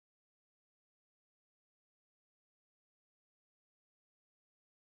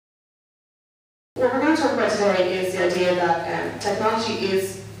what we're going to talk about today is the idea that technology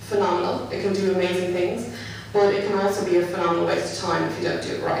is phenomenal. It can do amazing things, but it can also be a phenomenal waste of time if you don't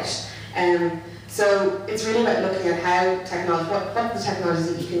do it right. So it's really about looking at how technology, what are the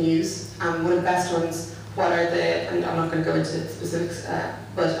technologies that you can use, what are the best ones, what are the, and I'm not going to go into specifics,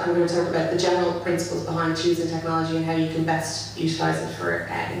 but I'm going to talk about the general principles behind choosing technology and how you can best utilise it for,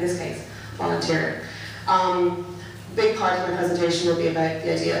 in this case, volunteering. Big part of my presentation will be about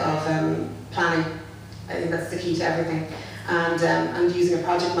the idea of planning. I think that's the key to everything. And using a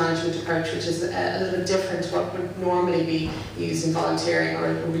project management approach, which is a little bit different to what would normally be used in volunteering,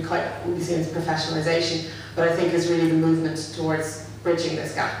 or would be seen as professionalisation, but I think is really the movement towards bridging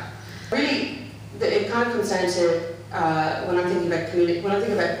this gap. Really, it kind of comes down to when I'm thinking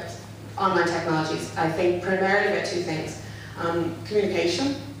about online technologies, I think primarily about two things: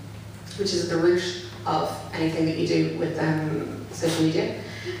 communication, which is at the root of anything that you do with social media,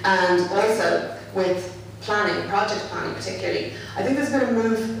 and also with planning, project planning particularly. I think there's been a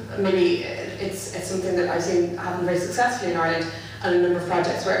move, maybe it's something that I've seen happen very successfully in Ireland, and a number of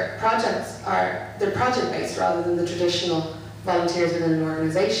projects where they're project-based rather than the traditional volunteers within an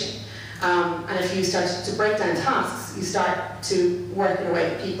organisation. And if you start to break down tasks, you start to work in a way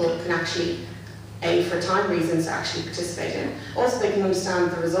that people can actually, A, for time reasons, actually participate in. Also, they can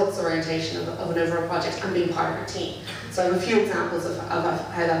understand the results orientation of an overall project and being part of a team. So I have a few examples of how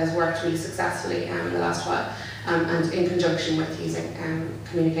that has worked really successfully in the last while, and in conjunction with using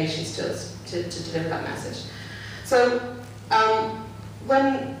communications tools to deliver that message. So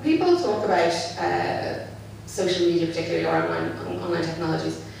when people talk about social media particularly, or online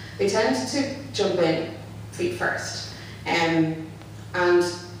technologies, they tend to jump in feet first. And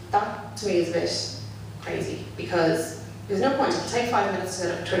that to me is a bit crazy, because there's no point. It'll take 5 minutes to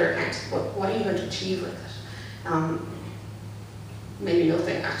set up a Twitter account, but what are you going to achieve with it? Maybe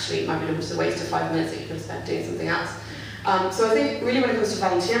nothing, actually. It might be just a waste of 5 minutes that you could have spent doing something else. So I think really when it comes to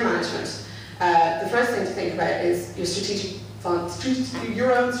volunteer management, the first thing to think about is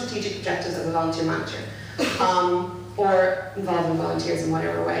your own strategic objectives as a volunteer manager, or involving volunteers in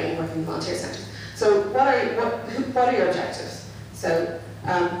whatever way, working in volunteer centres. So what are your objectives? So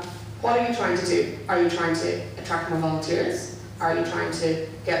what are you trying to do? Are you trying to attract more volunteers? Are you trying to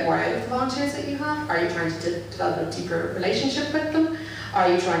get more out of the volunteers that you have? Are you trying to develop a deeper relationship with them?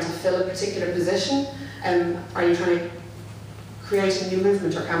 Are you trying to fill a particular position? Are you trying to create a new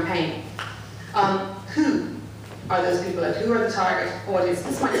movement or campaign? Who are those people, and who are the target audience?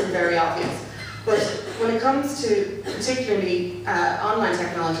 This might seem very obvious, but when it comes to particularly online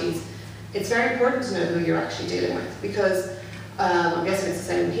technologies, it's very important to know who you're actually dealing with, because I'm guessing it's the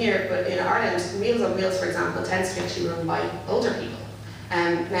same here, but in Ireland, Meals on Wheels, for example, tends to be actually run by older people.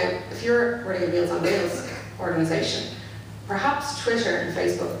 Now, if you're running a Meals on Wheels organisation, perhaps Twitter and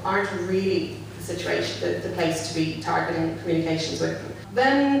Facebook aren't really the situation, the place to be targeting communications with them.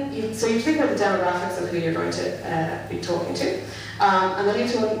 Then, so you think about the demographics of who you're going to be talking to, and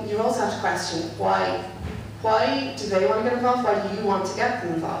then you also have to question why do they want to get involved? Why do you want to get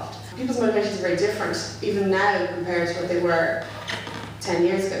them involved? People's motivations are very different, even now, compared to what they were 10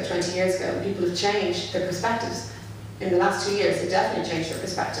 years ago, 20 years ago. People have changed their perspectives. In the last 2 years, they've definitely changed their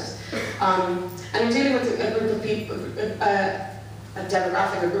perspectives. And you're dealing with a group of people, a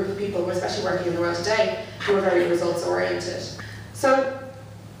demographic, a group of people, especially working in the world today, who are very results oriented. So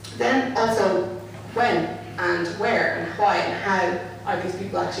then also, when and where and why and how are these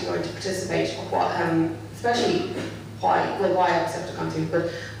people actually going to participate, or what, especially why, well, why I'll have to come to, but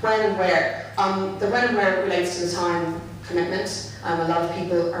when and where. The when and where relates to the time commitment. A lot of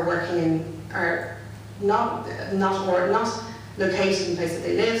people are are not located in the place that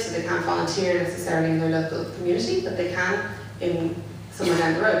they live, so they can't volunteer necessarily in their local community, but they can in somewhere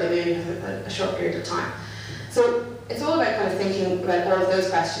down the road. They may only have a short period of time. So it's all about kind of thinking about all of those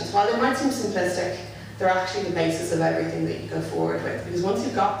questions. While they might seem simplistic, they're actually the basis of everything that you go forward with, because once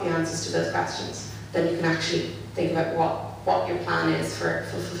you've got the answers to those questions, then you can actually think about what your plan is for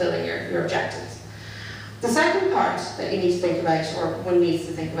fulfilling your objectives. The second part that you need to think about, or one needs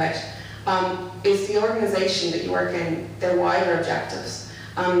to think about, is the organisation that you work in, their wider objectives.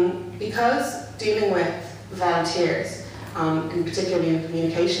 Because dealing with volunteers, and particularly in a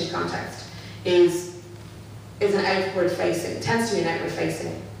communications context, is an outward-facing, tends to be an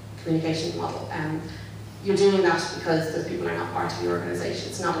outward-facing communication model. You're doing that because those people are not part of your organisation,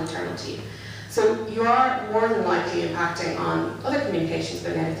 it's not internal to you. So you are more than likely impacting on other communications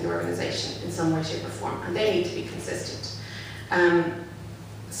going out of the organisation in some way, shape or form, and they need to be consistent.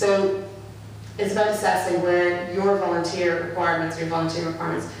 So it's about assessing where your volunteer requirements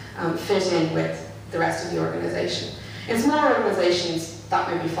fit in with the rest of the organisation. In smaller organisations, that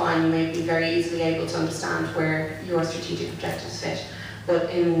may be fine. You may be very easily able to understand where your strategic objectives fit.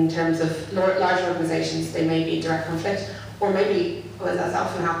 But in terms of large organisations, they may be in direct conflict, or maybe, well, as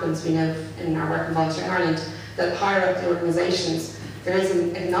often happens, we know in our work in Volunteering Ireland, that higher up the organisations, there is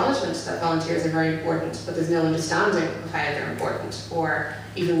an acknowledgement that volunteers are very important, but there's no understanding of how they're important, or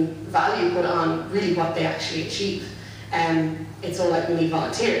even value put on really what they actually achieve. It's all like we need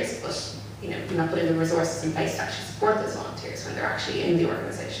volunteers, but you're not putting the resources in place to actually support those volunteers when they're actually in the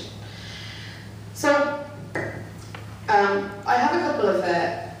organisation. So, I have a couple of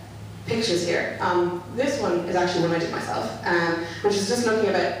pictures here. This one is actually one I did myself, which is just looking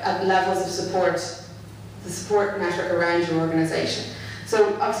at levels of support, the support network around your organisation.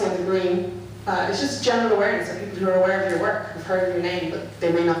 So obviously on the green, it's just general awareness of people who are aware of your work, have heard of your name, but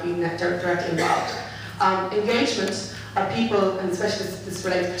they may not be directly involved. Engagement are people, and especially this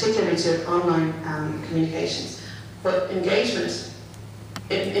relates particularly to online communications, but engagement,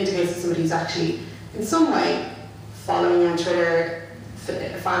 it indicates somebody who's actually in some way following you on Twitter,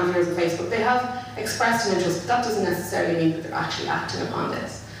 fan viewers on Facebook. They have expressed an interest, but that doesn't necessarily mean that they're actually acting upon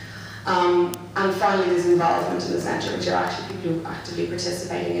this. And finally, there's involvement in the centre, which are actually people who are actively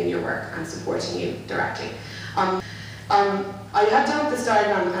participating in your work and supporting you directly. I had done this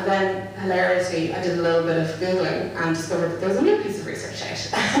diagram, and then hilariously I did a little bit of Googling and discovered that there was a new piece of research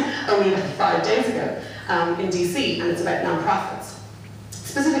out only about 5 days ago in DC, and it's about non-profits,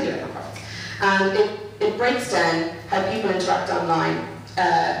 specifically about non-profits. And it breaks down how people interact online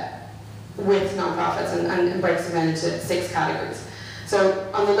with non-profits and breaks them down into 6 categories. So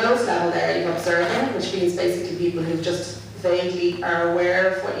on the lowest level there, you've observing, which means basically people who just vaguely are aware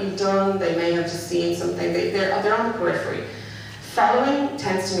of what you've done. They may have just seen something. They're on the periphery. Following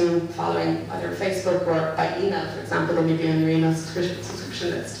tends to mean following either Facebook or by email, for example. They may be on your email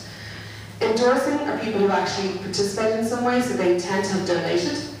subscription list. Endorsing are people who actually participate in some way, so they tend to have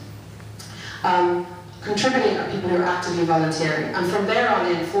donated. Contributing are people who are actively volunteering, and from there on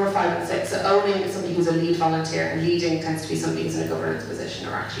in, 4, 5, and 6, so owning is somebody who's a lead volunteer, and leading tends to be somebody who's in a governance position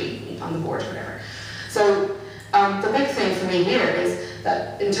or actually on the board or whatever. So the big thing for me here is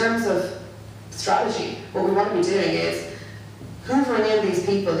that in terms of strategy, what we want to be doing is hoovering in these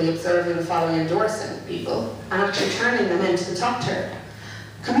people, the observing, the following, endorsing people, and actually turning them into the top tier.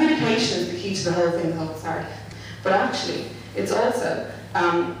 Communication is the key to the whole thing, the whole start. But actually, it's also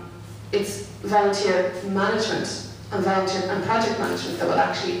it's volunteer management and volunteer and project management that will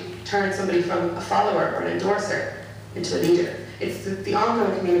actually turn somebody from a follower or an endorser into a leader. It's the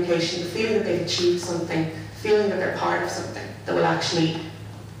ongoing communication, the feeling that they've achieved something, feeling that they're part of something that will actually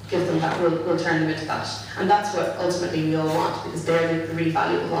give them that, will turn them into that. And that's what ultimately we all want, because they're the really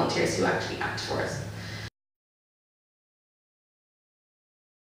valuable volunteers who actually act for us.